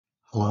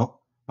Hello,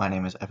 my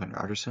name is Evan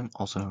Rogerson,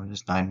 also known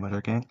as Nine Motor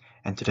Gang,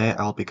 and today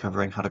I will be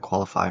covering how to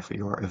qualify for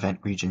your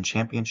event region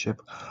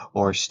championship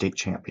or state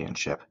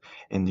championship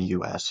in the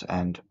US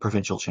and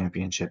provincial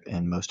championship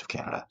in most of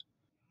Canada.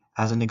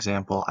 As an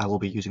example, I will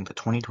be using the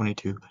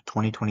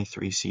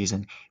 2022-2023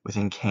 season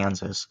within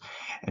Kansas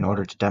in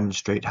order to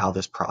demonstrate how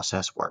this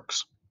process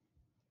works.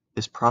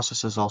 This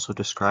process is also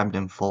described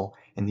in full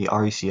in the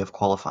RECF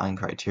qualifying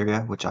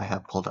criteria, which I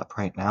have pulled up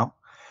right now.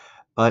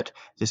 But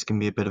this can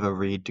be a bit of a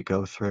read to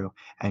go through,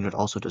 and it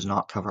also does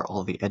not cover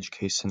all the edge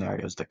case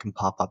scenarios that can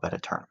pop up at a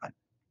tournament.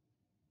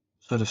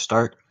 So to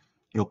start,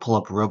 you'll pull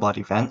up robot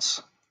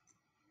events,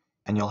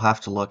 and you'll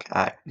have to look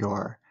at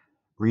your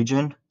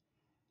region,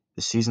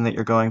 the season that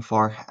you're going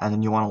for, and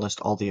then you want to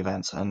list all the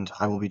events, and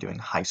I will be doing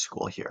high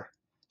school here.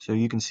 So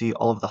you can see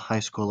all of the high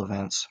school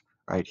events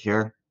right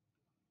here.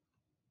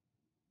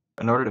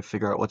 In order to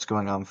figure out what's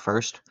going on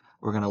first,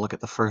 we're going to look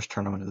at the first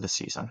tournament of the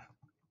season.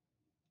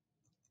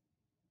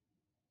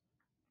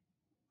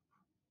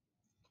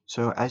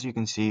 So as you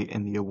can see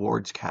in the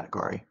awards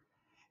category,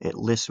 it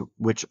lists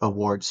which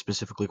awards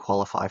specifically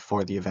qualify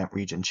for the event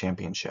region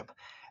championship.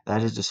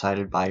 That is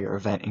decided by your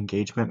event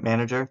engagement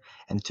manager,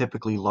 and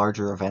typically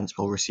larger events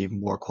will receive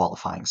more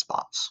qualifying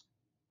spots.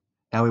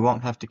 Now we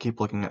won't have to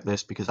keep looking at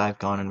this because I've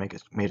gone and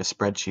made a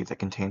spreadsheet that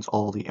contains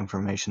all the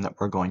information that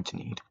we're going to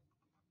need.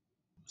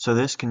 So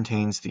this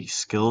contains the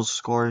skills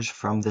scores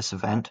from this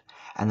event,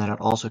 and then it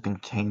also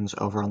contains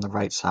over on the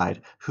right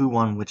side who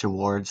won which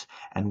awards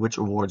and which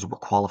awards were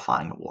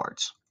qualifying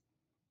awards.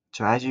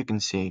 So as you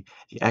can see,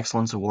 the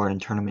Excellence Award and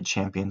Tournament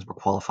Champions were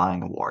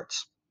qualifying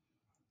awards.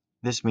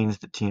 This means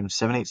that teams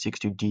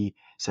 7862D,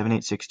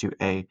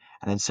 7862A,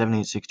 and then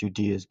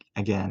 7862D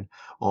again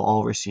will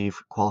all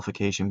receive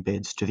qualification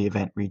bids to the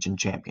Event Region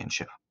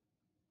Championship.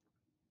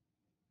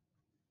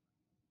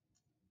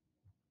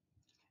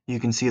 You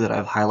can see that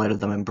I've highlighted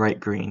them in bright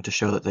green to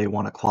show that they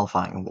won a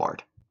qualifying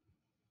award.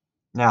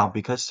 Now,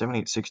 because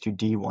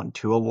 7862D won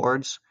 2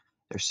 awards,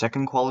 their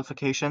second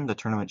qualification, the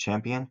Tournament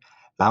Champion,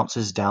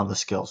 bounces down the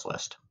skills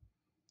list.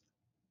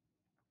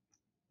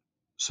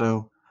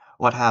 So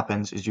what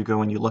happens is you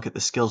go and you look at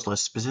the skills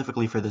list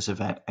specifically for this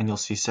event, and you'll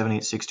see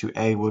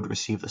 7862A would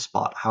receive the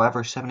spot.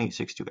 However,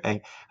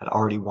 7862A had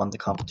already won the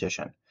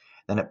competition.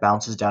 Then it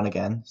bounces down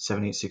again,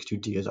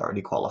 7862D is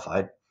already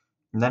qualified,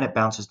 and then it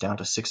bounces down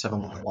to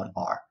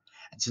 6711R.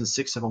 And since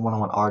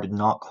 6711R did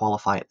not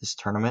qualify at this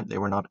tournament, they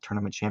were not a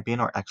tournament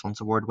champion or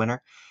excellence award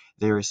winner,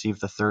 they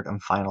received the third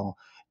and final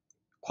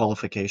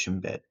qualification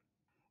bid.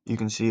 You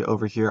can see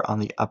over here on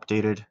the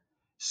updated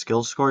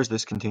skills scores,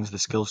 this contains the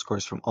skills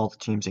scores from all the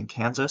teams in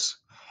Kansas,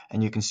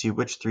 and you can see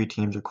which 3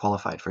 teams are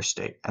qualified for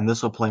state, and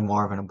this will play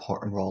more of an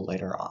important role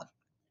later on.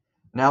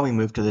 Now we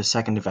move to the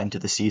second event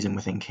of the season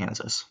within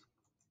Kansas.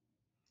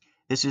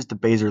 This is the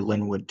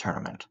Baser-Lynnwood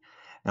tournament.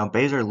 Now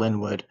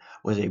Baser-Lynnwood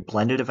was a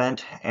blended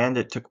event, and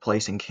it took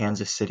place in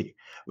Kansas City,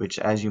 which,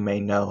 as you may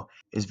know,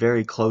 is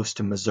very close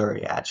to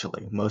Missouri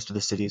actually. Most of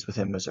the city is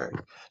within Missouri.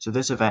 So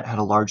this event had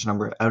a large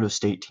number of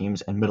out-of-state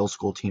teams and middle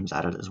school teams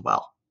at it as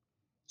well.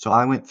 So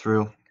I went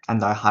through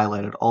and I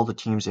highlighted all the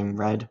teams in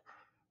red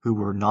who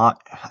were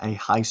not a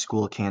high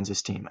school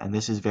Kansas team, and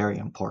this is very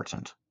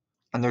important.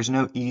 And there's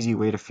no easy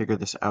way to figure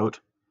this out.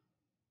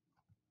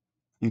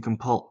 You can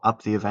pull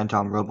up the event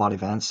on Robot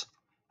Events,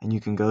 and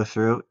you can go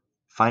through.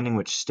 Finding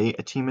which state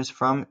a team is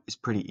from is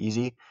pretty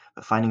easy,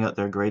 but finding out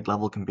their grade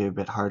level can be a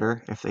bit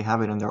harder. If they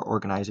have it in their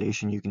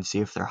organization, you can see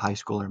if they're high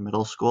school or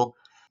middle school.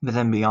 But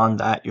then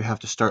beyond that, you have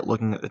to start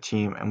looking at the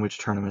team and which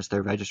tournaments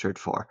they're registered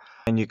for.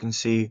 And you can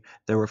see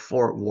there were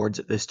 4 awards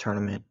at this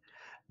tournament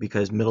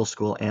because middle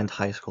school and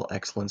high school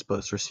excellence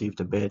both received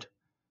a bid.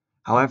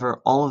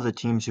 However, all of the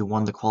teams who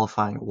won the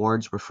qualifying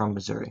awards were from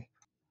Missouri.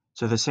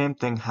 So the same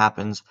thing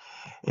happens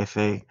if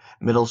a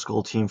middle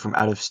school team from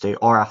out of state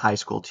or a high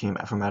school team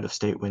from out of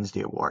state wins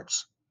the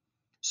awards.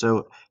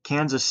 So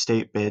Kansas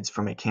state bids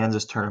from a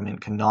Kansas tournament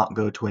cannot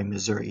go to a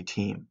Missouri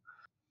team.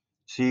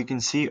 So you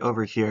can see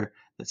over here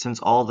that since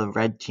all the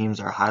red teams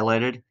are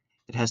highlighted,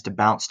 it has to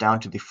bounce down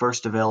to the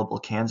first available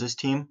Kansas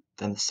team,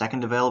 then the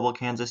second available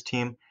Kansas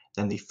team,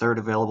 then the third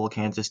available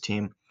Kansas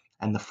team,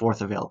 and the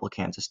fourth available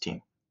Kansas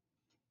team.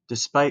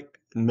 Despite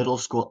the Middle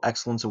School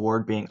Excellence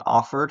Award being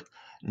offered,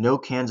 no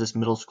Kansas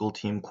middle school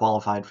team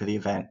qualified for the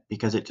event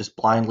because it just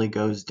blindly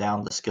goes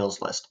down the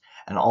skills list,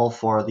 and all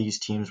 4 of these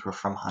teams were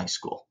from high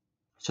school.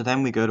 So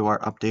then we go to our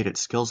updated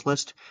skills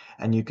list,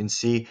 and you can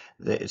see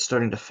that it's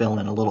starting to fill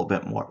in a little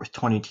bit more with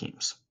 20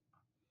 teams.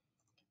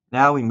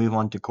 Now we move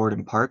on to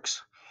Gordon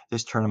Parks.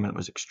 This tournament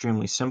was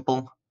extremely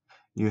simple.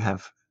 You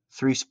have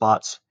 3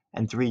 spots,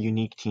 and 3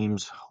 unique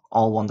teams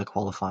all won the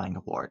qualifying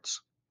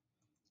awards.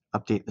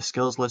 Update the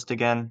skills list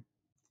again.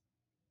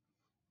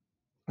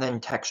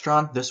 Then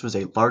Textron, this was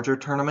a larger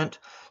tournament,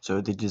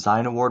 so the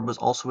design award was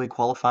also a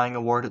qualifying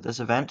award at this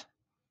event,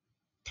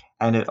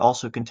 and it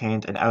also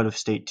contained an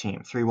out-of-state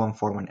team,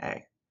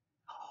 3141A.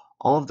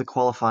 All of the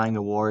qualifying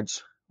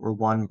awards were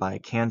won by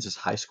Kansas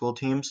high school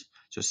teams,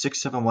 so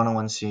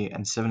 67101C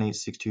and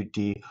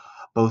 7862D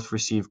both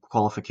received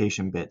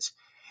qualification bids.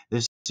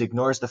 This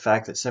ignores the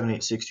fact that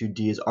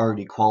 7862D is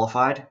already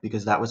qualified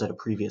because that was at a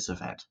previous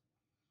event.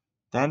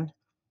 Then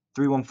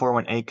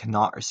 3141A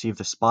cannot receive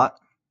the spot,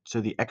 so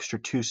the extra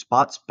 2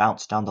 spots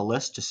bounce down the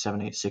list to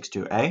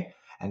 7862A,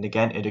 and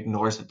again it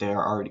ignores that they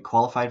are already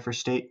qualified for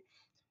state.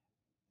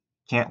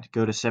 Can't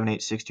go to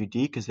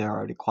 7862D because they're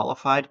already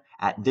qualified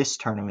at this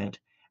tournament,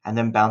 and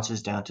then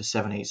bounces down to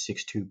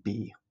 7862B.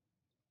 The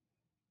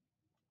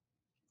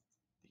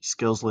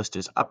skills list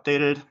is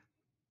updated.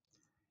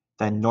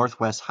 Then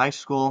Northwest High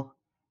School,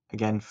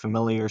 again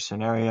familiar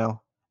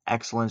scenario,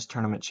 excellence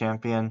tournament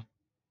champion,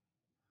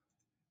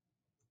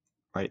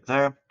 right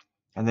there.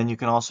 And then you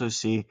can also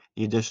see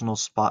the additional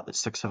spot that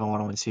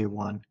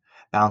 67101C1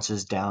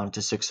 bounces down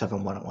to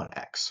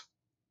 67101X.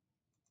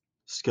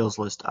 Skills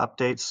list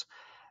updates,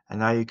 and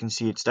now you can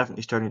see it's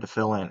definitely starting to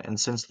fill in. And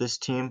since this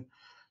team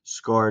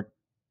scored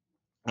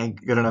a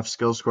good enough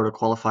skill score to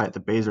qualify at the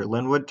Baser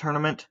Linwood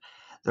tournament,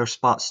 their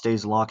spot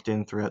stays locked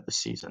in throughout the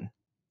season.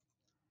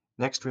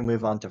 Next we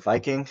move on to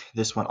Viking.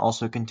 This one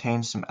also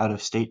contains some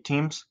out-of-state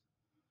teams,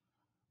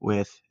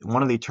 with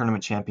one of the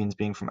tournament champions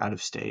being from out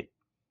of state.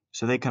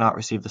 So they cannot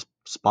receive the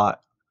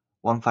spot.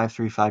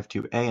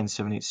 15352A and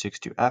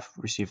 7862F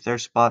receive their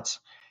spots.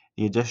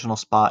 The additional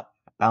spot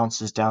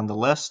bounces down the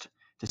list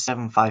to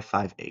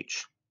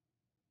 755H.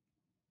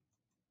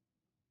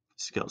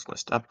 Skills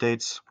list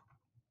updates.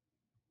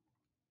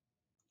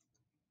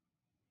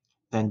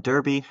 Then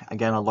Derby,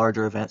 again a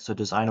larger event, so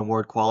Design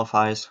Award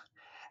qualifies.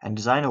 And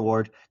Design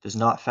Award does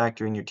not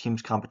factor in your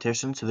team's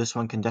competition, so this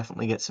one can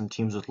definitely get some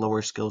teams with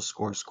lower skills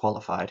scores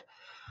qualified.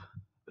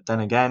 But then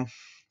again,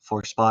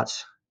 4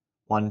 spots,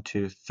 1,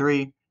 2,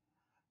 3,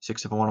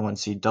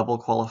 67101C double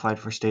qualified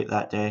for state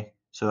that day,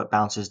 so it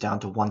bounces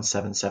down to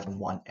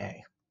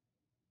 1771A.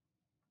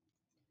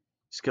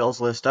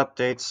 Skills list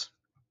updates.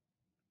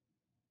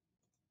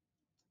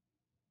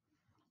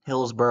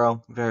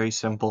 Hillsborough, very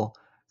simple,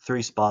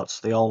 3 spots,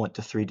 they all went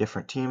to 3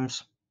 different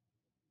teams.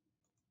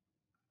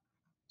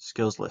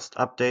 Skills list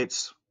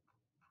updates.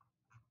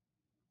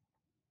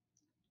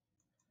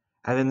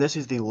 And then this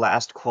is the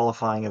last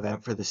qualifying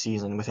event for the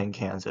season within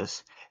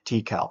Kansas,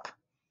 T-Calc.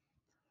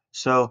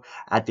 So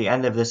at the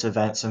end of this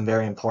event, some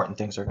very important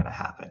things are going to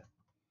happen.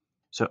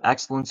 So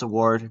Excellence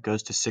Award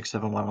goes to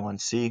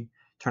 67101C,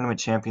 Tournament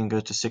Champion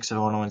goes to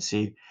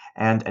 67101C,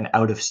 and an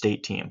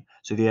out-of-state team.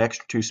 So the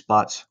extra 2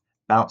 spots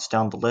bounce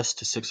down the list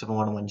to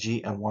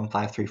 67101G and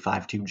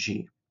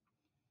 15352G.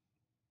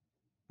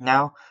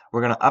 Now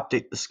we're going to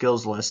update the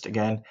skills list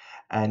again,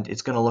 and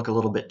it's going to look a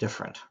little bit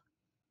different.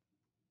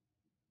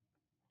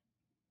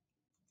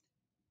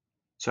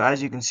 So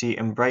as you can see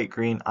in bright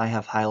green, I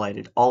have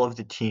highlighted all of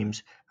the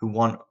teams who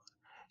won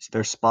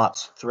their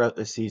spots throughout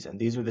the season.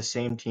 These are the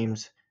same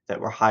teams that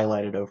were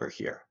highlighted over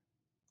here.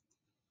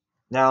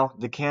 Now,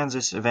 the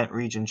Kansas Event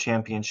Region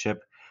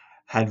Championship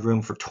had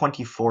room for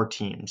 24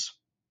 teams.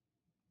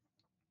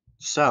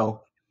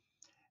 So,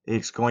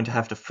 it's going to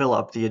have to fill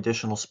up the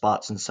additional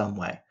spots in some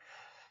way.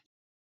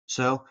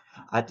 So,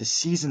 at the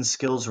season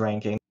skills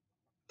ranking,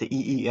 the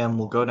EEM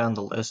will go down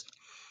the list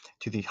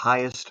to the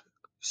highest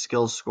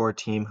skills score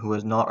team who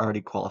has not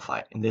already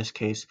qualified, in this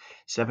case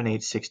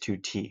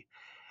 7862T,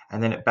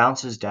 and then it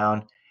bounces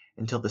down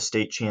until the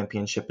state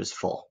championship is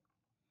full.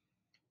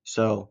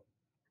 So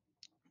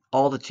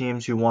all the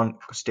teams who won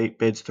state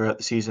bids throughout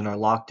the season are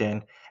locked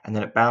in, and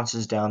then it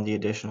bounces down the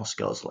additional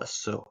skills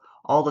list. So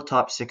all the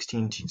top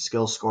 16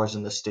 skills scores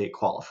in the state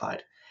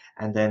qualified,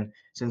 and then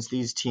since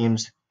these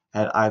teams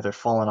had either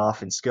fallen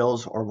off in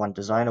skills or won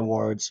design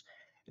awards,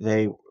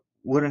 they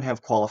wouldn't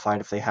have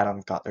qualified if they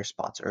hadn't got their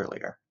spots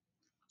earlier.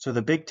 So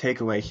the big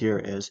takeaway here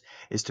is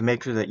to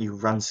make sure that you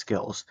run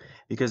skills,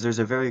 because there's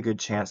a very good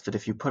chance that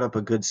if you put up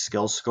a good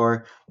skills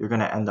score, you're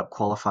going to end up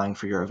qualifying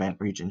for your event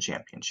region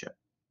championship.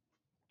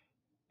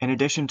 In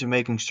addition to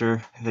making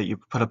sure that you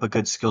put up a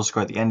good skill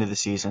score at the end of the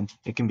season,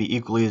 it can be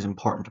equally as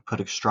important to put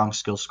a strong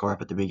skill score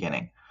up at the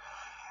beginning.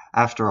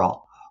 After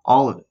all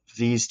of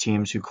these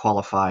teams who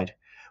qualified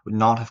would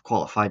not have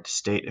qualified to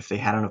state if they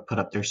hadn't have put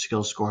up their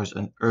skill scores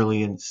as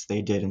early as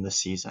they did in the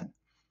season.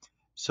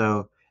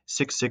 So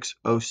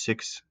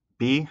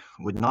 6606B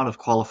would not have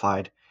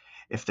qualified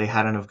if they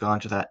hadn't have gone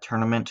to that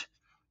tournament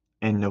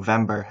in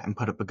November and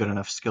put up a good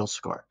enough skills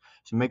score.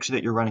 So make sure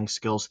that you're running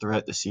skills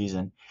throughout the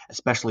season,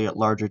 especially at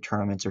larger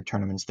tournaments or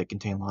tournaments that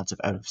contain lots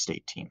of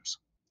out-of-state teams.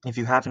 If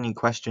you have any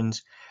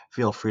questions,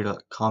 feel free to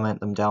comment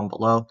them down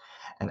below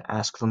and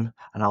ask them,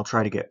 and I'll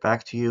try to get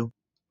back to you.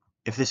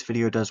 If this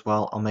video does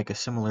well, I'll make a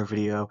similar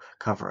video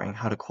covering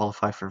how to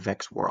qualify for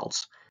VEX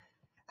Worlds.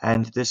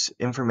 And this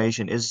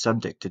information is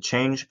subject to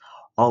change.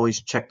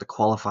 Always check the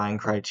qualifying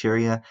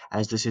criteria,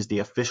 as this is the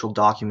official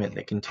document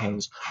that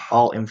contains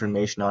all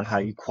information on how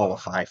you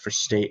qualify for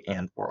state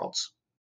and worlds.